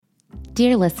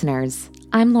Dear listeners,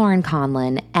 I'm Lauren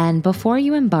Conlin, and before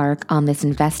you embark on this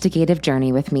investigative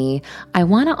journey with me, I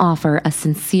want to offer a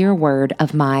sincere word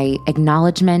of my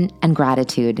acknowledgement and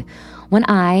gratitude. When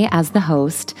I, as the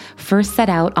host, first set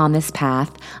out on this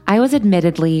path, I was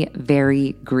admittedly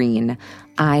very green.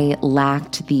 I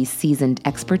lacked the seasoned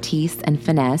expertise and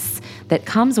finesse that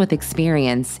comes with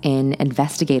experience in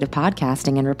investigative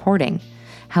podcasting and reporting.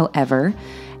 However,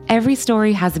 every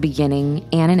story has a beginning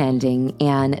and an ending,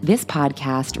 and this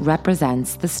podcast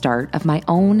represents the start of my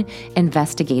own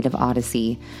investigative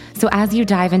odyssey. So as you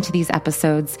dive into these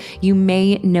episodes, you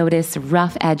may notice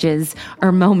rough edges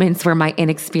or moments where my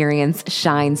inexperience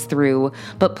shines through,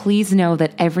 but please know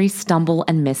that every stumble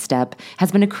and misstep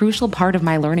has been a crucial part of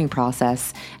my learning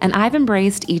process, and I've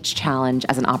embraced each challenge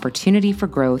as an opportunity for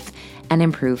growth and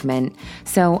improvement.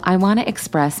 So I want to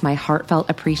express my heartfelt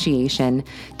appreciation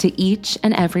to each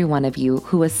and every one of you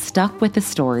who has stuck with the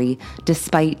story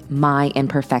despite my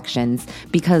imperfections,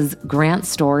 because Grant's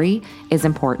story is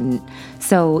important.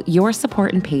 So your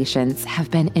support and patience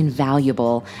have been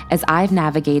invaluable as I've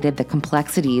navigated the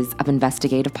complexities of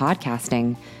investigative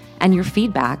podcasting. And your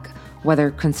feedback,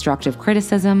 whether constructive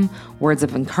criticism, words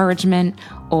of encouragement,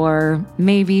 or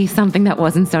maybe something that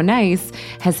wasn't so nice,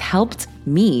 has helped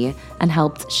me and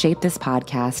helped shape this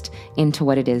podcast into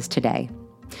what it is today.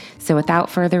 So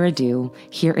without further ado,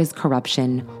 here is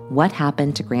Corruption: What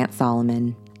Happened to Grant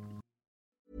Solomon?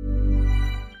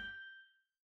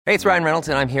 Hey, it's Ryan Reynolds,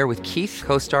 and I'm here with Keith,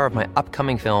 co-star of my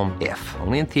upcoming film, If,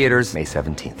 only in theaters May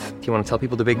 17th. Do you want to tell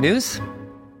people the big news?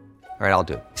 All right, I'll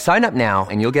do it. Sign up now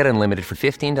and you'll get unlimited for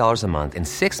 $15 a month and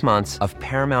 6 months of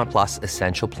Paramount Plus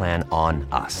Essential Plan on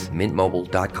us.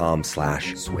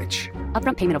 MintMobile.com/switch.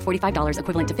 Upfront payment of $45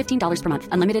 equivalent to $15 per month.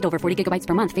 Unlimited over 40 gigabytes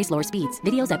per month. Face lower speeds.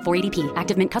 Videos at 480p.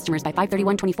 Active Mint customers by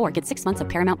 531.24 get 6 months of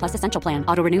Paramount Plus Essential Plan.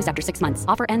 Auto renews after 6 months.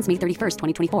 Offer ends May 31st,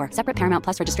 2024. Separate Paramount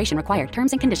Plus registration required.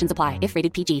 Terms and conditions apply if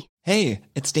rated PG. Hey,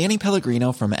 it's Danny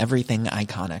Pellegrino from Everything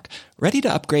Iconic. Ready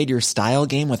to upgrade your style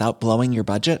game without blowing your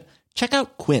budget? Check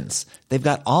out Quince. They've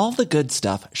got all the good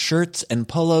stuff, shirts and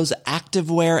polos,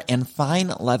 activewear, and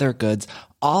fine leather goods,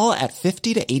 all at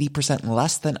 50 to 80%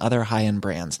 less than other high-end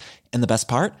brands. And the best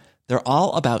part? They're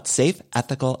all about safe,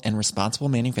 ethical, and responsible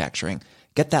manufacturing.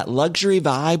 Get that luxury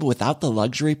vibe without the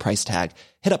luxury price tag.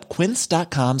 Hit up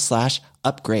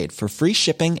quince.com/upgrade for free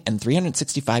shipping and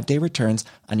 365-day returns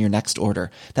on your next order.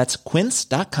 That's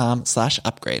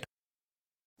quince.com/upgrade.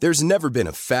 There's never been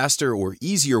a faster or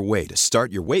easier way to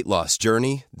start your weight loss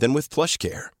journey than with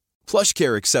PlushCare.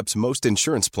 PlushCare accepts most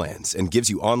insurance plans and gives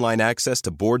you online access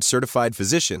to board-certified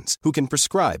physicians who can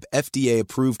prescribe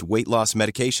FDA-approved weight loss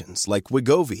medications like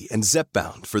Wegovy and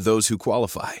Zepbound for those who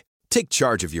qualify. Take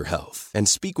charge of your health and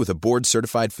speak with a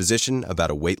board-certified physician about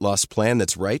a weight loss plan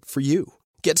that's right for you.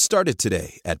 Get started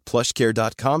today at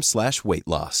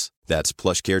plushcare.com/weight-loss. That's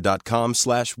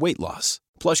plushcare.com/weight-loss.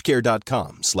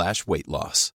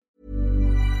 plushcare.com/weight-loss.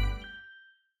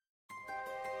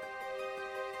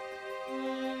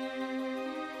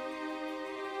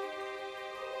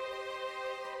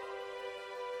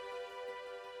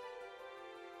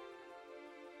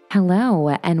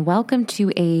 Hello, and welcome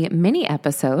to a mini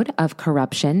episode of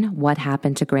Corruption: What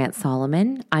Happened to Grant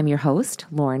Solomon. I'm your host,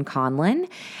 Lauren Conlin,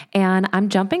 and I'm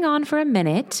jumping on for a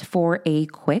minute for a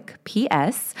quick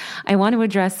PS. I want to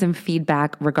address some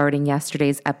feedback regarding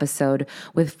yesterday's episode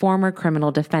with former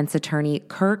criminal defense attorney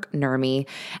Kirk Nurmi,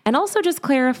 and also just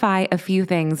clarify a few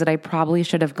things that I probably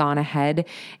should have gone ahead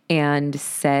and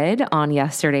said on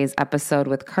yesterday's episode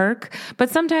with Kirk, but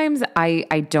sometimes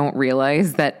I don't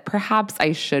realize that perhaps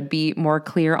I should be more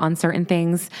clear on certain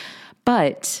things.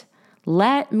 But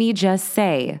let me just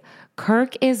say,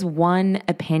 Kirk is one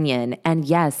opinion. And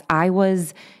yes, I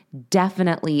was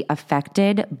definitely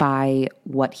affected by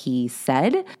what he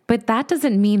said, but that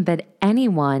doesn't mean that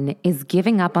anyone is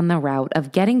giving up on the route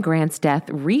of getting Grant's death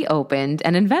reopened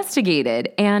and investigated.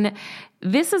 And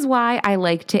this is why I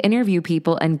like to interview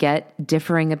people and get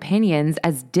differing opinions,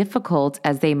 as difficult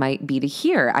as they might be to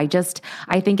hear. I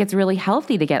think it's really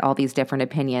healthy to get all these different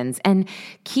opinions. And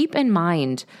keep in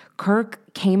mind, Kirk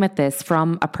came at this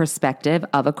from a perspective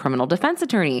of a criminal defense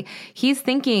attorney. He's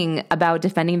thinking about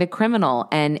defending the criminal,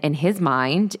 and in his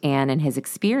mind and in his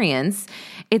experience,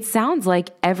 it sounds like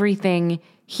everything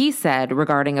he said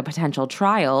regarding a potential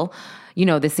trial, you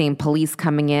know, the same police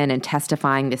coming in and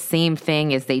testifying the same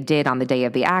thing as they did on the day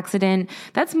of the accident,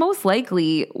 that's most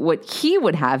likely what he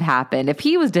would have happened if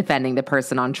he was defending the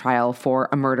person on trial for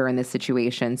a murder in this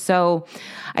situation. So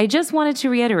I just wanted to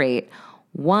reiterate,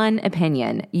 one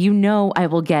opinion. You know I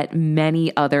will get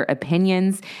many other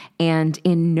opinions, and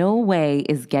in no way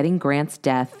is getting Grant's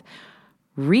death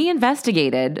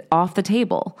reinvestigated off the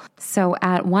table. So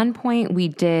at one point, we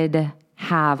did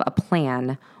have a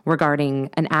plan regarding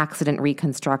an accident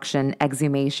reconstruction,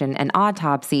 exhumation, and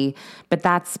autopsy, but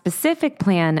that specific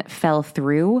plan fell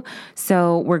through.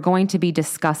 So we're going to be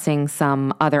discussing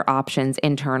some other options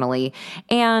internally.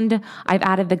 And I've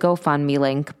added the GoFundMe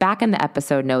link back in the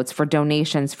episode notes for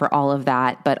donations for all of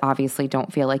that, but obviously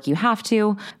don't feel like you have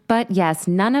to. But yes,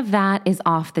 none of that is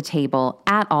off the table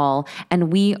at all,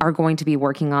 and we are going to be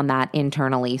working on that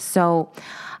internally. So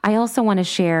I also want to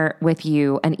share with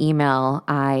you an email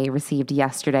I received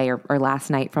yesterday or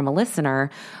last night from a listener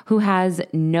who has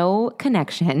no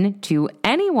connection to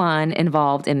anyone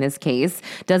involved in this case,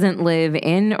 doesn't live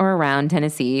in or around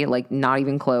Tennessee, like not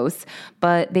even close,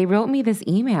 but they wrote me this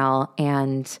email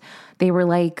and they were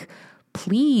like,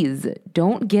 please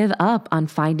don't give up on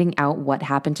finding out what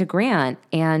happened to Grant.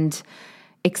 And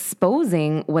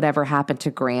exposing whatever happened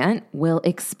to Grant will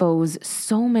expose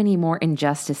so many more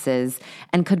injustices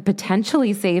and could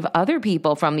potentially save other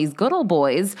people from these good old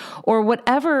boys or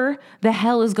whatever the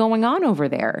hell is going on over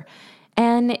there.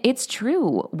 And it's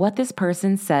true. What this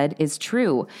person said is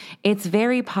true. It's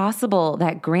very possible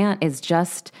that Grant is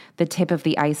just the tip of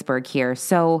the iceberg here.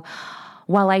 So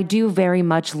while I do very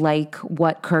much like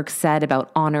what Kirk said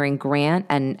about honoring Grant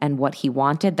and what he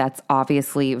wanted, that's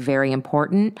obviously very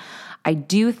important, I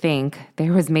do think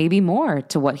there was maybe more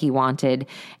to what he wanted.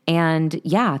 And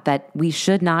yeah, that we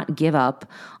should not give up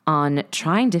on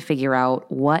trying to figure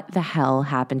out what the hell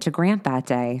happened to Grant that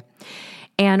day.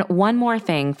 And one more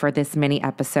thing for this mini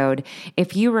episode,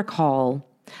 if you recall,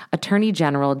 Attorney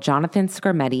General Jonathan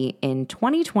Skrmetti in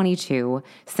 2022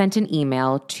 sent an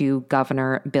email to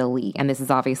Governor Bill Lee. And this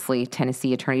is obviously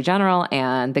Tennessee Attorney General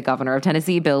and the governor of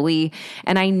Tennessee, Bill Lee.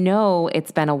 And I know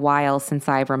it's been a while since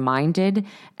I've reminded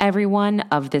everyone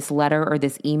of this letter or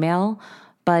this email,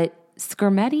 but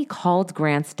Skrmetti called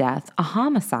Grant's death a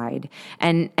homicide.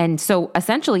 And so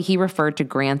essentially he referred to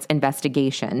Grant's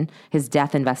investigation, his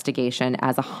death investigation,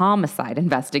 as a homicide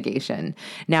investigation.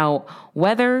 Now,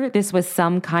 whether this was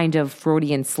some kind of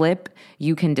Freudian slip,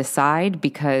 you can decide,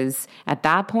 because at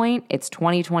that point, it's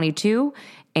 2022,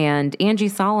 and Angie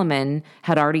Solomon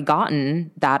had already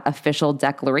gotten that official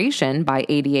declaration by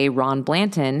ADA Ron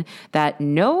Blanton that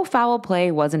no foul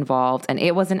play was involved and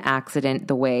it was an accident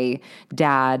the way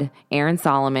Dad, Aaron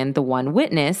Solomon, the one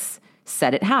witness,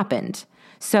 said it happened.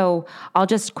 So I'll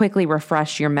just quickly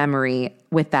refresh your memory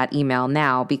with that email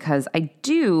now because I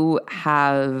do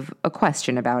have a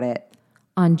question about it.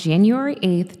 On January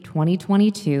 8th,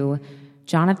 2022,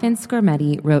 Jonathan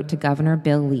Skrmetti wrote to Governor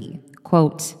Bill Lee,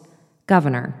 quote,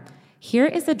 Governor, here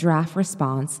is a draft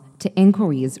response to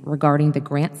inquiries regarding the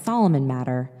Grant Solomon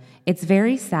matter. It's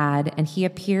very sad, and he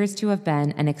appears to have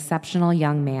been an exceptional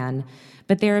young man,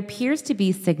 but there appears to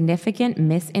be significant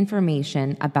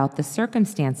misinformation about the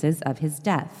circumstances of his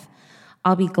death.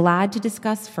 I'll be glad to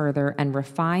discuss further and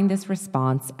refine this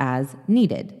response as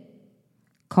needed.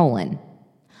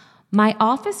 My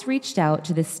office reached out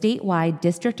to the statewide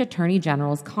District Attorney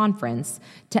General's conference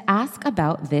to ask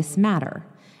about this matter.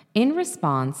 In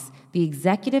response, the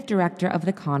executive director of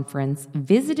the conference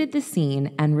visited the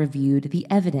scene and reviewed the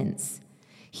evidence.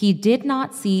 He did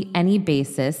not see any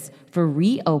basis for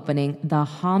reopening the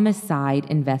homicide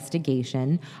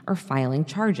investigation or filing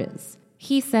charges.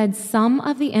 He said some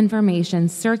of the information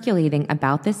circulating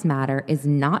about this matter is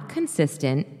not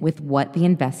consistent with what the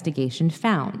investigation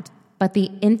found, but the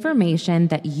information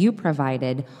that you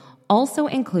provided also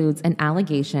includes an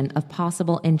allegation of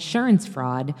possible insurance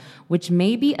fraud, which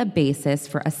may be a basis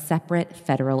for a separate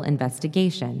federal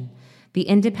investigation. The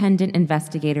independent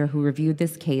investigator who reviewed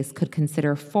this case could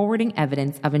consider forwarding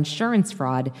evidence of insurance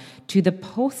fraud to the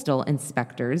postal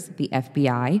inspectors, the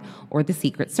FBI, or the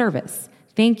Secret Service.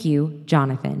 Thank you,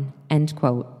 Jonathan. End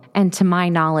quote. And to my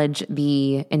knowledge,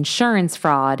 the insurance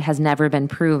fraud has never been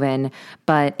proven,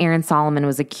 but Aaron Solomon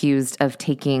was accused of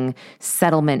taking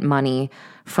settlement money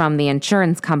from the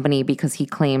insurance company because he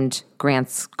claimed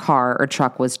Grant's car or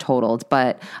truck was totaled.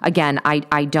 But again,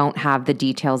 I don't have the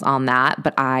details on that,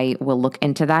 but I will look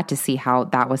into that to see how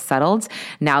that was settled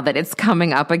now that it's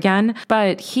coming up again.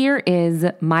 But here is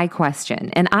my question,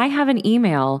 and I have an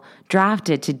email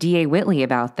drafted to DA Whitley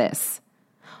about this.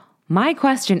 My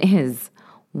question is,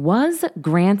 was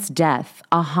Grant's death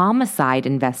a homicide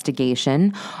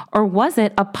investigation, or was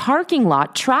it a parking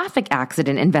lot traffic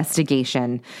accident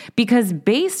investigation? Because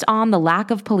based on the lack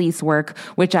of police work,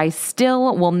 which I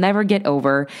still will never get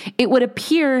over, it would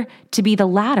appear to be the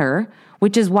latter,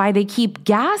 which is why they keep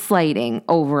gaslighting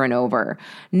over and over.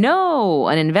 No,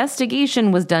 an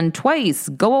investigation was done twice.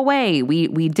 Go away.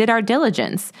 We did our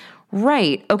diligence.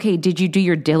 Right. Okay, did you do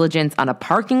your diligence on a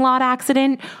parking lot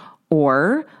accident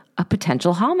or a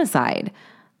potential homicide?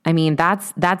 I mean,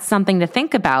 that's something to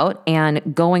think about.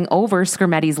 And going over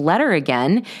Skermetti's letter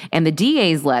again, and the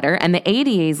DA's letter, and the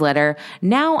ADA's letter,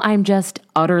 now I'm just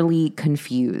utterly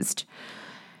confused.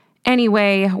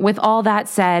 Anyway, with all that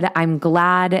said, I'm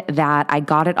glad that I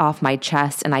got it off my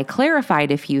chest and I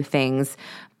clarified a few things.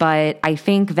 But I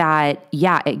think that,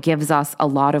 it gives us a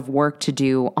lot of work to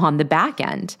do on the back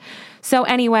end. So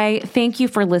anyway, thank you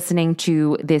for listening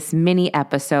to this mini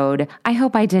episode. I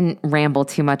hope I didn't ramble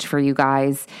too much for you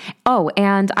guys. Oh,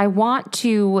 and I want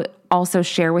to also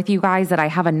share with you guys that I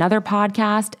have another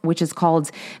podcast, which is called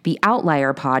The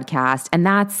Outlier Podcast, and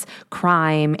that's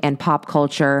crime and pop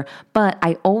culture. But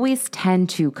I always tend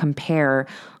to compare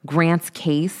Grant's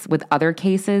case with other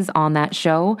cases on that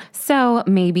show. So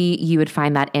maybe you would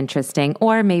find that interesting,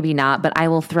 or maybe not, but I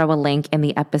will throw a link in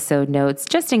the episode notes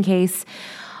just in case.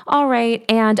 All right.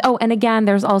 And again,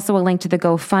 there's also a link to the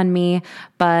GoFundMe,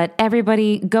 but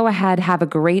everybody go ahead, have a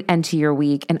great end to your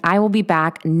week. And I will be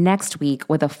back next week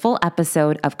with a full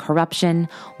episode of Corruption: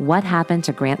 What Happened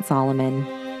to Grant Solomon.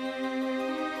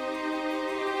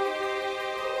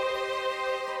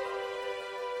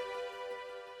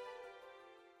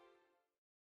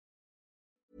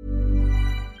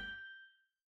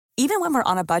 Even when we're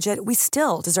on a budget, we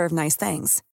still deserve nice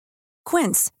things.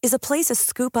 Quince is a place to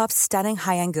scoop up stunning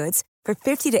high-end goods for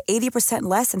 50 to 80%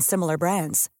 less than similar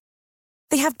brands.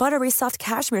 They have buttery soft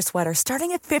cashmere sweaters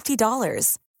starting at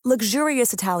 $50,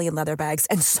 luxurious Italian leather bags,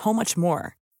 and so much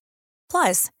more.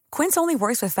 Plus, Quince only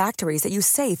works with factories that use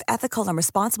safe, ethical, and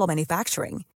responsible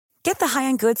manufacturing. Get the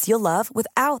high-end goods you'll love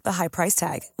without the high price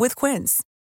tag with Quince.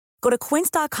 Go to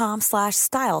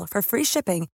quince.com/style for free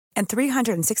shipping and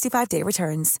 365-day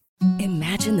returns.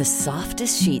 Imagine the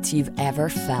softest sheets you've ever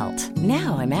felt.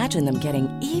 Now imagine them getting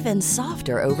even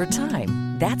softer over time.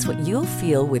 That's what you'll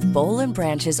feel with Boll &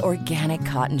 Branch's organic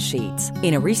cotton sheets.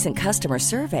 In a recent customer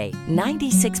survey,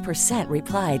 96%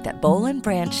 replied that Boll &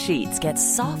 Branch sheets get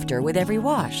softer with every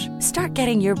wash. Start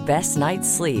getting your best night's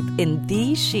sleep in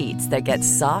these sheets that get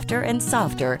softer and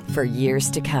softer for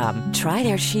years to come. Try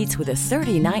their sheets with a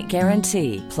 30-night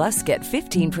guarantee. Plus, get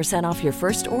 15% off your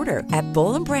first order at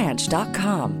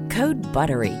bollandbranch.com. Code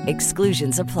BUTTERY.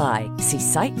 Exclusions apply. See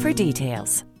site for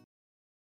details.